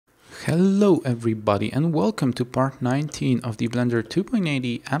Hello everybody and welcome to part 19 of the Blender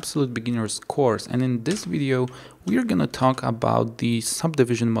 2.80 Absolute Beginners course, and in this video we are going to talk about the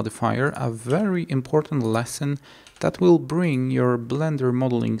Subdivision Modifier, a very important lesson that will bring your Blender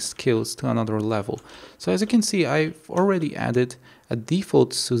modeling skills to another level. So as you can see, I've already added a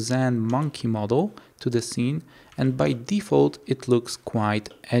default Suzanne monkey model to the scene, and by default it looks quite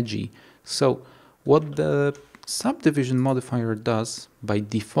edgy. So what the Subdivision Modifier does by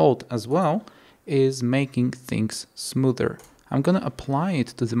default as well is making things smoother. I'm going to apply it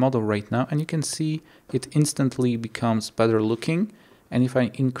to the model right now, and you can see it instantly becomes better looking. And if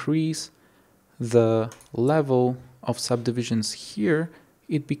I increase the level of subdivisions here,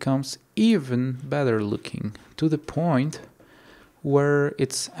 it becomes even better looking, to the point where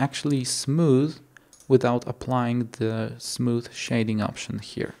it's actually smooth without applying the smooth shading option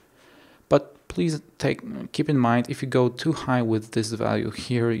here. But please keep in mind, if you go too high with this value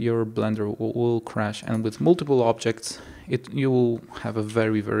here, your Blender will crash, and with multiple objects you will have a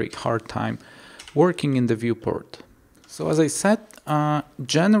very hard time working in the viewport. So as I said,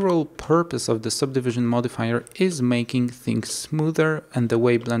 general purpose of the Subdivision Modifier is making things smoother, and the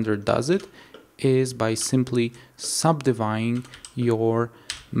way Blender does it is by simply subdividing your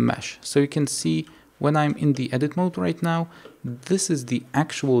mesh. So you can see when I'm in the edit mode right now, this is the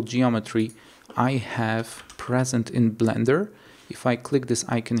actual geometry I have present in Blender. If I click this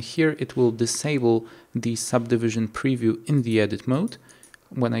icon here, it will disable the subdivision preview in the edit mode.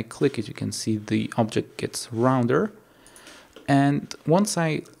 When I click it, you can see the object gets rounder. And once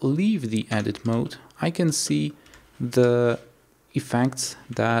I leave the edit mode, I can see the effects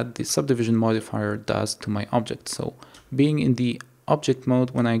that the Subdivision Modifier does to my object. So being in the object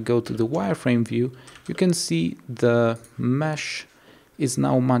mode, when I go to the wireframe view, you can see the mesh is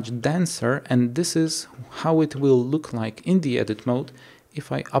now much denser, and this is how it will look like in the edit mode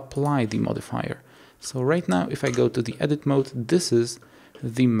if I apply the modifier. So right now, if I go to the edit mode, this is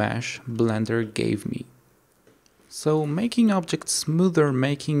the mesh Blender gave me. So making objects smoother,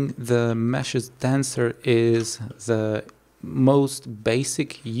 making the meshes denser is the most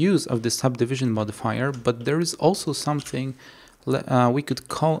basic use of the Subdivision Modifier, but there is also something we could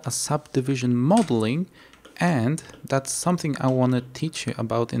call a subdivision modeling, and that's something I want to teach you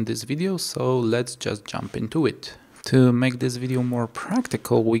about in this video, so let's just jump into it. To make this video more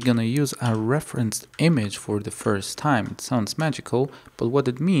practical, we're gonna use a referenced image for the first time. It sounds magical, but what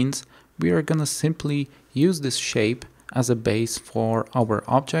it means, we are gonna simply use this shape as a base for our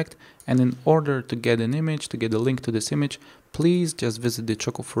object, and in order to get an image, to get a link to this image, please just visit the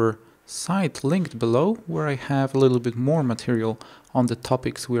Chocofur site linked below, where I have a little bit more material on the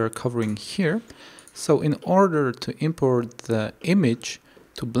topics we are covering here. So in order to import the image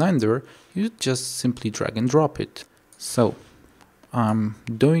to Blender, you just simply drag and drop it. So I'm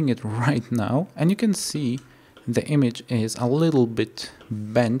doing it right now, and you can see the image is a little bit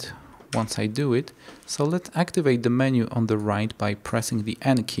bent once I do it. So let's activate the menu on the right by pressing the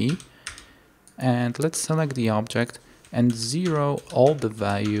N key, and let's select the object and zero all the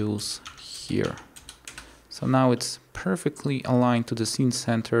values here. So now it's perfectly aligned to the scene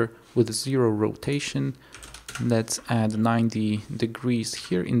center with 0 rotation. Let's add 90 degrees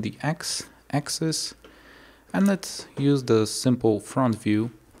here in the x-axis, and let's use the simple front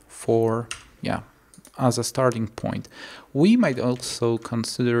view for as a starting point. We might also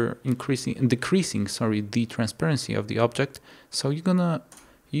consider decreasing the transparency of the object. So you're gonna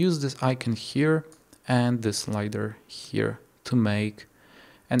use this icon here and this slider here to make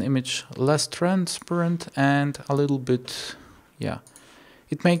an image less transparent and a little bit,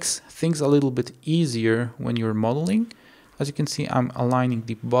 it makes things a little bit easier when you're modeling. As you can see, I'm aligning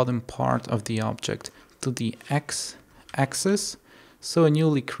the bottom part of the object to the x-axis, so a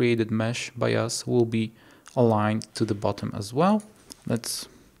newly created mesh by us will be aligned to the bottom as well. Let's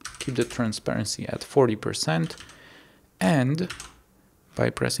keep the transparency at 40%, and by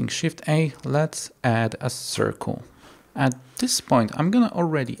pressing Shift A, let's add a circle. At this point, I'm gonna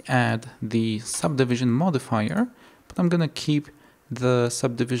already add the Subdivision Modifier, but I'm gonna keep the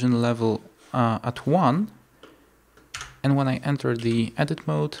subdivision level at 1. And when I enter the edit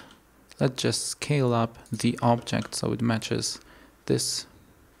mode, let's just scale up the object so it matches this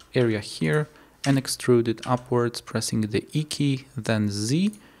area here, and extrude it upwards, pressing the E key, then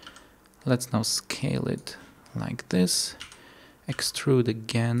Z. Let's now scale it like this. Extrude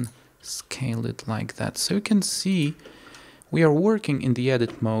again, scale it like that. So you can see we are working in the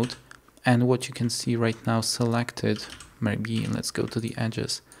edit mode, and what you can see right now selected, maybe let's go to the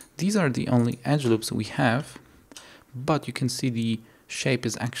edges. These are the only edge loops we have, but you can see the shape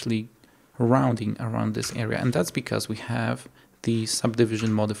is actually rounding around this area, and that's because we have the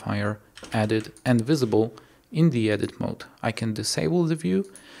subdivision modifier added and visible in the edit mode. I can disable the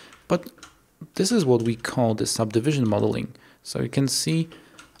view, but this is what we call the subdivision modeling. So you can see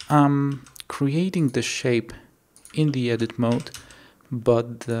I'm creating the shape in the edit mode,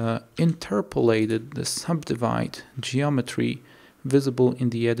 but the interpolated, the subdivide geometry visible in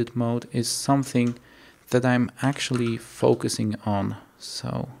the edit mode is something that I'm actually focusing on.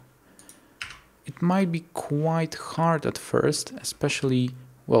 So it might be quite hard at first, especially,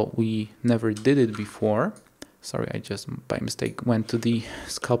 well, we never did it before. Sorry, I just by mistake went to the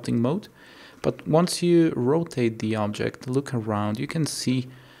sculpting mode. But once you rotate the object, look around, you can see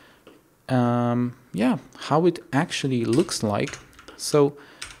yeah, how it actually looks like. So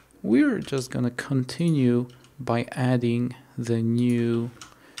we're just gonna continue by adding the new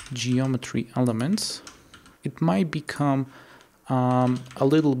geometry elements. It might become a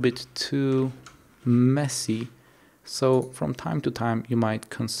little bit too messy, so from time to time you might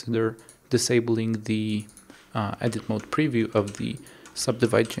consider disabling the edit mode preview of the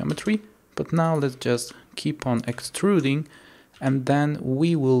subdivide geometry. But now let's just keep on extruding, and then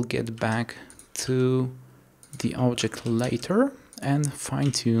we will get back to the object later and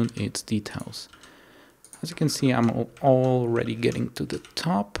fine-tune its details. As you can see, I'm already getting to the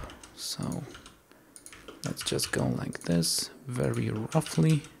top, so let's just go like this, very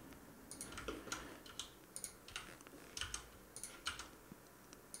roughly.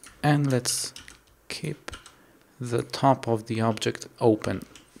 And let's keep the top of the object open,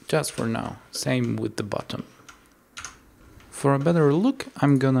 just for now. Same with the bottom. For a better look,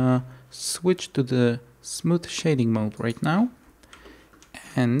 I'm gonna switch to the smooth shading mode right now,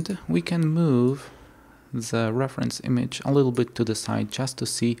 and we can move the reference image a little bit to the side just to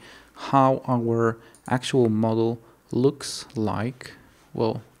see how our actual model looks like,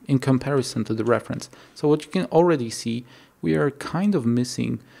 well, in comparison to the reference. So what you can already see, we are kind of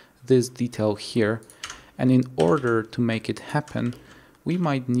missing this detail here, and in order to make it happen, we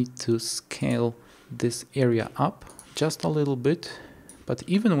might need to scale this area up just a little bit. But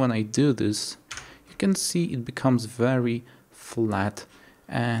even when I do this, you can see it becomes very flat,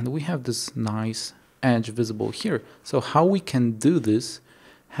 and we have this nice edge visible here. So how we can do this,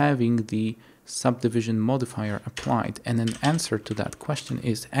 having the subdivision modifier applied, and an answer to that question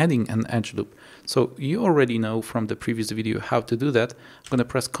is adding an edge loop. So you already know from the previous video how to do that. I'm going to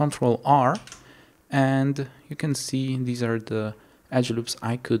press Ctrl R, and you can see these are the edge loops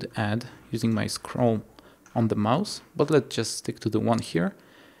I could add using my scroll on the mouse, but let's just stick to the one here.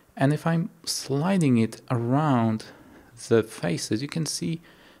 And if I'm sliding it around the faces, you can see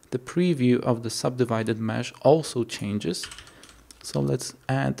the preview of the subdivided mesh also changes. So let's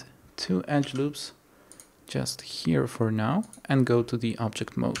add 2 edge loops just here for now and go to the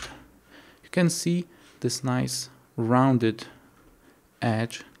object mode. You can see this nice rounded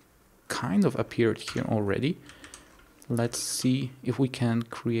edge kind of appeared here already. Let's see if we can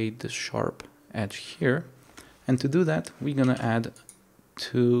create this sharp edge here. And to do that, we're gonna add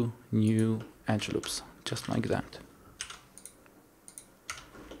 2 new edge loops, just like that.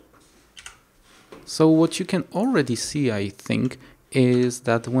 So what you can already see, I think, is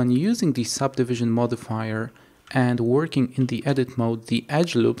that when using the subdivision modifier and working in the edit mode, the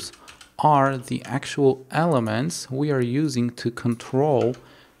edge loops are the actual elements we are using to control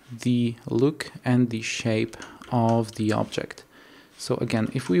the look and the shape of the object. So again,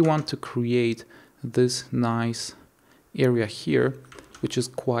 if we want to create this nice area here, which is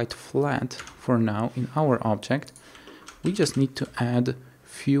quite flat for now in our object, we just need to add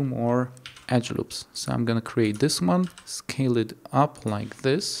few more edge loops. So I'm gonna create this one, scale it up like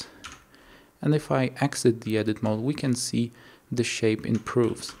this, and if I exit the edit mode, we can see the shape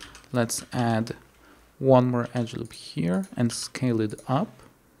improves. Let's add 1 more edge loop here and scale it up,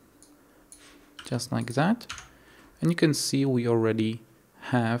 just like that. And you can see we already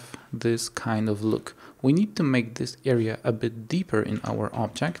have this kind of look. We need to make this area a bit deeper in our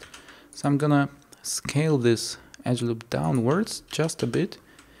object. So I'm gonna scale this edge loop downwards just a bit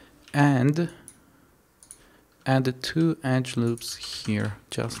and add 2 edge loops here,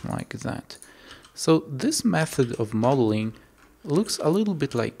 just like that. So this method of modeling looks a little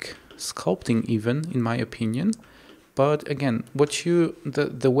bit like sculpting even, in my opinion. But again,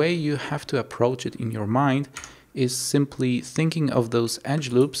 the way you have to approach it in your mind is simply thinking of those edge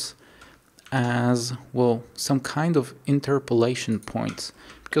loops as, well, some kind of interpolation points.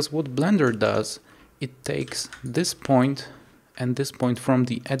 Because what Blender does, it takes this point and this point from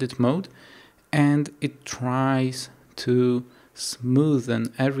the edit mode, and it tries to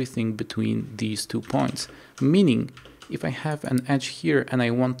smoothen everything between these 2 points. Meaning, if I have an edge here and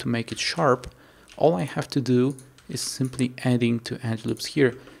I want to make it sharp, all I have to do is simply adding two edge loops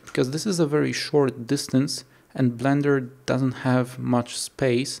here, because this is a very short distance and Blender doesn't have much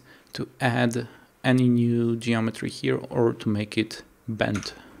space to add any new geometry here or to make it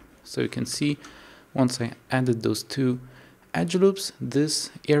bend. So you can see once I added those two edge loops,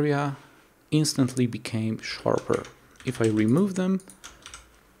 this area instantly became sharper. If I remove them,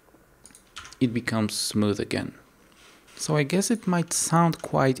 it becomes smooth again. So I guess it might sound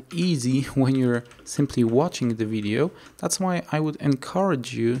quite easy when you're simply watching the video. That's why I would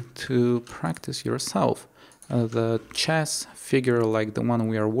encourage you to practice yourself. The chess figure like the one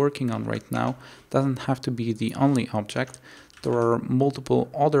we are working on right now doesn't have to be the only object. There are multiple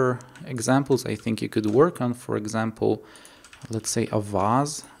other examples I think you could work on. For example, let's say a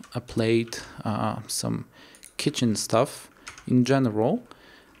vase, a plate, some kitchen stuff in general.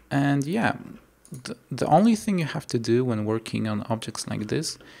 And yeah, the only thing you have to do when working on objects like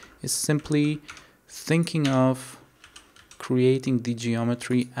this is simply thinking of creating the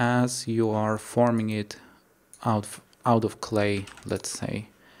geometry as you are forming it out of clay, let's say.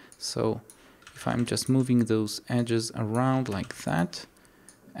 So if I'm just moving those edges around like that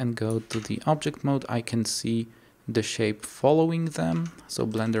and go to the object mode, I can see the shape following them. So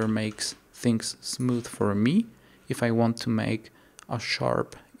Blender makes things smooth for me. If I want to make a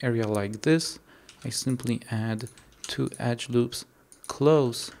sharp area like this, I simply add two edge loops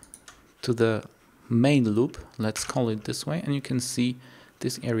close to the main loop, let's call it this way, and you can see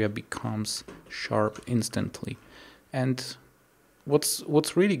this area becomes sharp instantly. And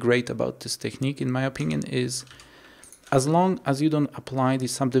what's really great about this technique, in my opinion, is as long as you don't apply the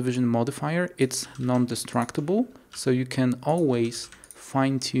subdivision modifier, it's non-destructible, so you can always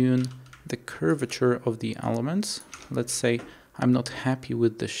fine-tune the curvature of the elements. Let's say I'm not happy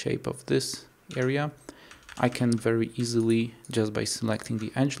with the shape of this area. I can very easily, just by selecting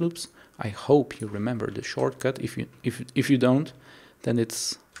the edge loops, I hope you remember the shortcut. If you don't, then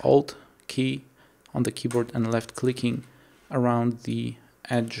it's Alt key on the keyboard and left clicking around the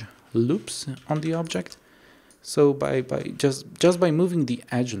edge loops on the object. So just by moving the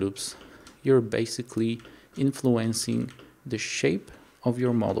edge loops, you're basically influencing the shape of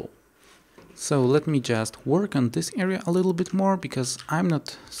your model. So let me just work on this area a little bit more because I'm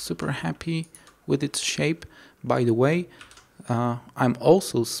not super happy with its shape. By the way, I'm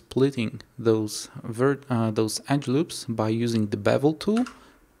also splitting those edge loops by using the bevel tool,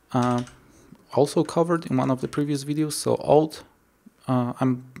 also covered in one of the previous videos. So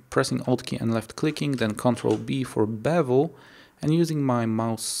I'm pressing Alt key and left clicking, then Control B for bevel, and using my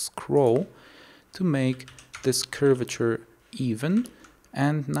mouse scroll to make this curvature even.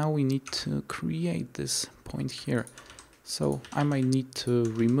 And now we need to create this point here. So I might need to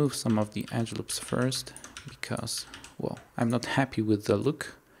remove some of the edge loops first because, well, I'm not happy with the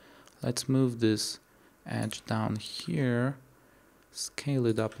look. Let's move this edge down here, scale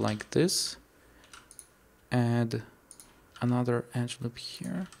it up like this, add another edge loop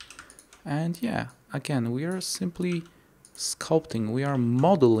here. And yeah, again, we are simply sculpting, we are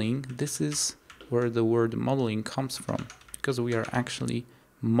modeling. This is where the word modeling comes from, because we are actually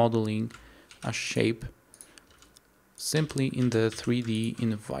modeling a shape simply in the 3D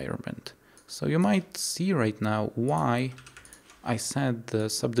environment. So you might see right now why I said the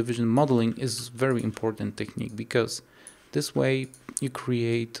subdivision modeling is a very important technique, because this way you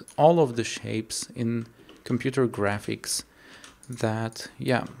create all of the shapes in computer graphics that,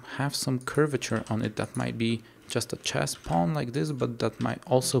 yeah, have some curvature on it. That might be just a chess pawn like this, but that might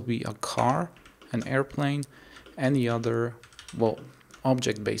also be a car, an airplane, any other, well,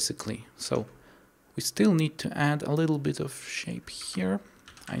 object basically. So we still need to add a little bit of shape here.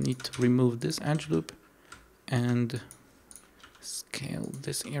 I need to remove this edge loop and scale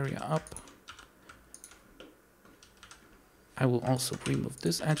this area up. I will also remove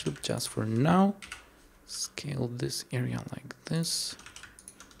this edge loop just for now. Scale this area like this.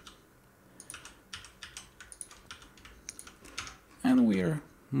 And we are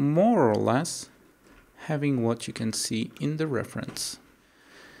more or less having what you can see in the reference.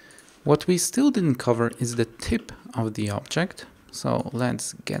 What we still didn't cover is the tip of the object. So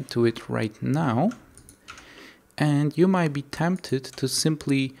let's get to it right now. And you might be tempted to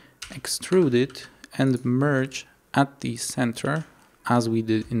simply extrude it and merge at the center, as we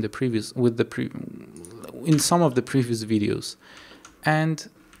did in the previous, in some of the previous videos. And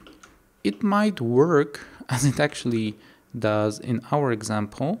it might work as it actually does in our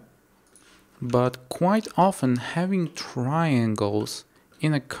example, but quite often having triangles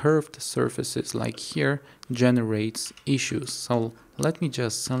in a curved surfaces like here generates issues. So let me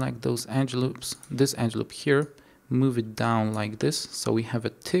just select those edge loops, this edge loop here, move it down like this, so we have a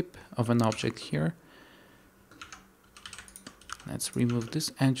tip of an object here, Let's remove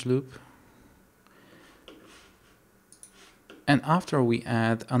this edge loop. And after we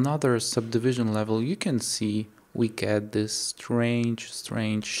add another subdivision level, you can see we get this strange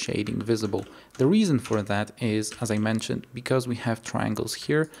shading visible. The reason for that is, as I mentioned, because we have triangles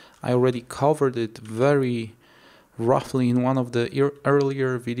here. I already covered it very roughly in one of the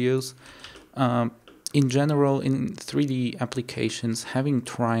earlier videos. In general, in 3D applications, having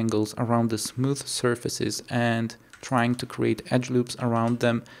triangles around the smooth surfaces and trying to create edge loops around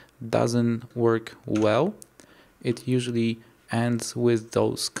them doesn't work well. It usually ends with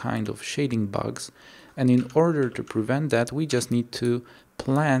those kind of shading bugs. And in order to prevent that, we just need to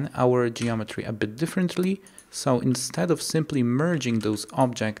plan our geometry a bit differently. So instead of simply merging those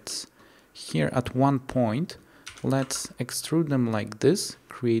objects here at one point, let's extrude them like this,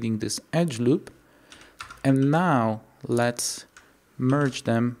 creating this edge loop. And now let's merge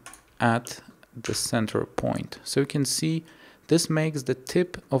them at the center point. So you can see this makes the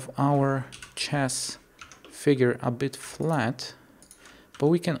tip of our chess figure a bit flat, but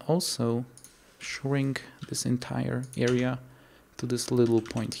we can also shrink this entire area to this little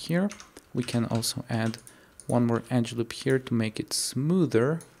point here. We can also add one more edge loop here to make it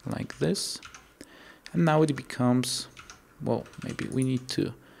smoother like this. And now it becomes, well, maybe we need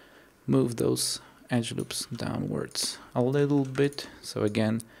to move those edge loops downwards a little bit. So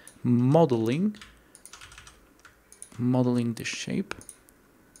again, modeling the shape.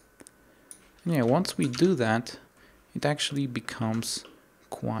 And yeah, once we do that, it actually becomes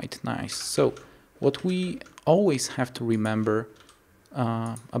quite nice. So what we always have to remember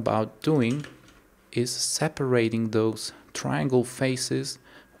about doing is separating those triangle faces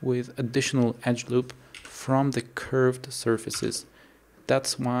with additional edge loop from the curved surfaces.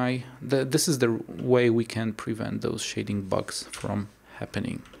 That's why this is the way we can prevent those shading bugs from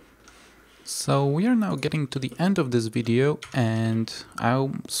happening. So we are now getting to the end of this video, and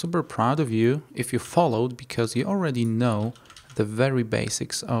I'm super proud of you if you followed, because you already know the very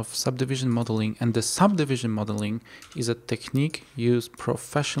basics of subdivision modeling. And the subdivision modeling is a technique used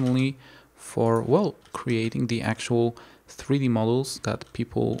professionally for, well, creating the actual 3D models that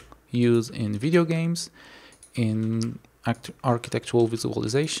people use in video games, in architectural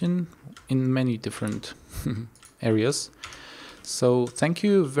visualization, in many different areas. So thank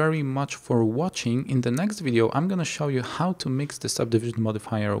you very much for watching. In the next video, I'm going to show you how to mix the subdivision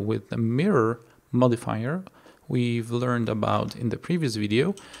modifier with the mirror modifier we've learned about in the previous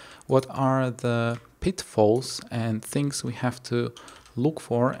video. What are the pitfalls and things we have to look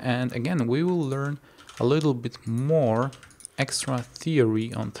for? And again, we will learn a little bit more extra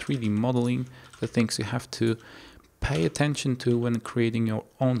theory on 3D modeling, the things you have to pay attention to when creating your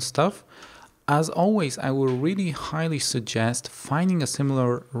own stuff. As always, I will really highly suggest finding a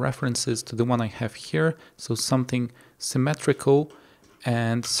similar references to the one I have here, so something symmetrical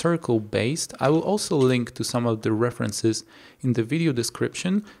and circle based. I will also link to some of the references in the video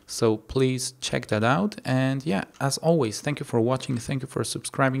description, so please check that out. And yeah, as always, thank you for watching, thank you for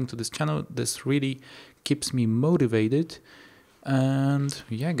subscribing to this channel. This really keeps me motivated. And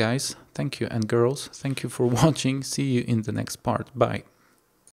yeah, guys, thank you, and girls, thank you for watching. See you in the next part. Bye.